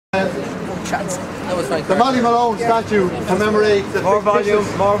The Malone statue commemorates the more volume.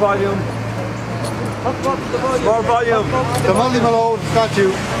 More volume. The Malone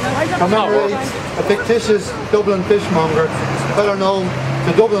statue commemorates a fictitious Dublin fishmonger, better known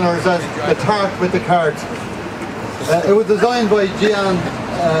to Dubliners as the Tart with the Cart. It was designed by Siobhán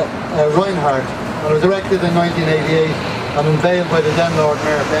Reinhardt and was erected in 1988 and unveiled by the then Lord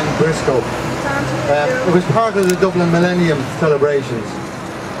Mayor Ben Briscoe. It was part of the Dublin Millennium celebrations.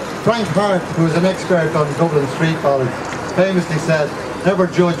 Frank Harte, who was an expert on Dublin street ballads, famously said, "Never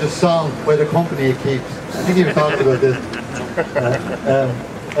judge a song by the company it keeps." I think he was talking about this.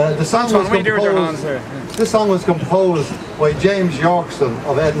 This song was composed by James Yorkson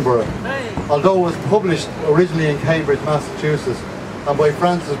of Edinburgh, although it was published originally in Cambridge, Massachusetts, and by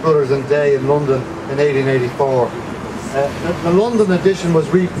Francis Brothers and Day in London in 1884. The London edition was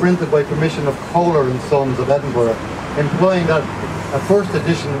reprinted by permission of Kohler and Sons of Edinburgh, implying that a first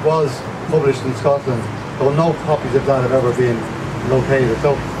edition was published in Scotland, though no copies of that have ever been located.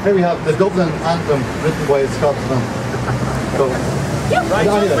 So here we have the Dublin anthem written by a Scotsman. So,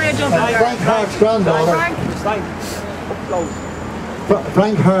 Frank Harte's granddaughter.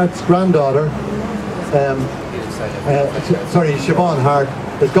 Frank Harte's granddaughter, Siobhán Harte,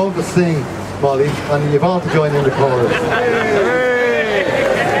 is going to sing, Molly, and you've all to join in the chorus.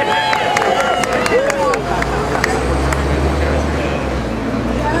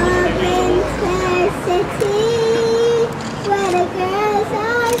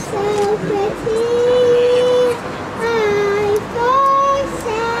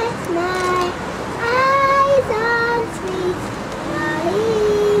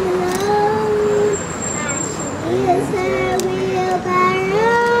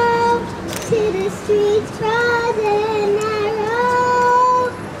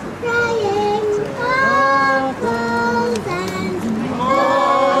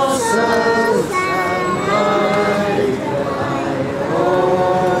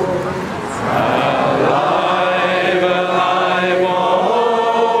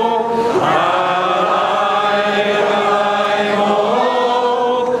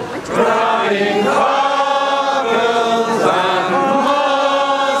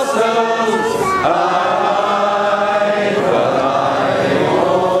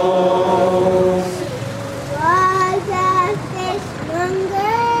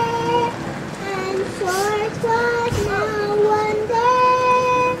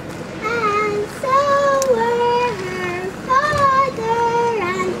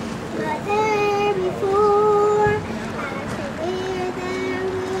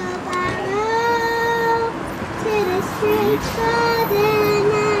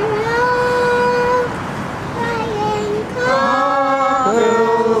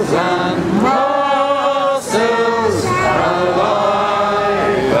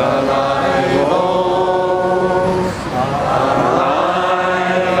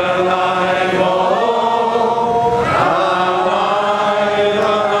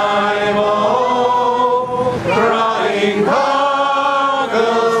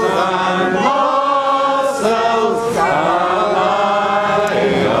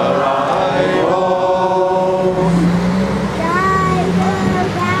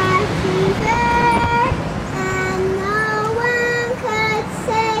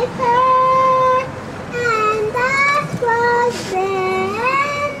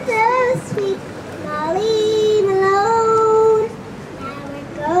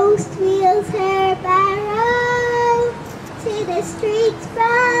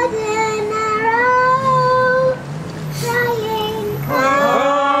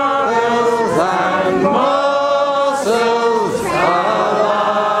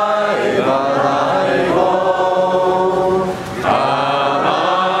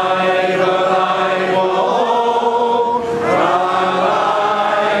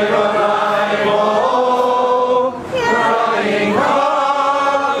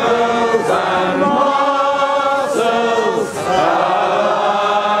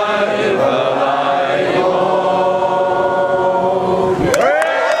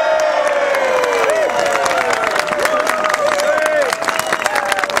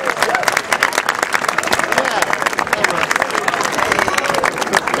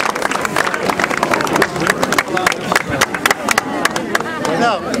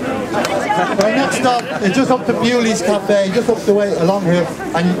 Our next stop is just up to Bewley's Cafe, just up the way along here,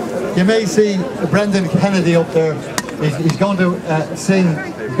 and you may see Brendan Kennedy up there. He's going to sing,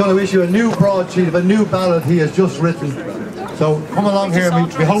 he's going to issue a new broadsheet of a new ballad he has just written. So come along here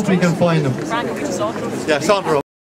and we hope we can find him. Yeah, Sandro.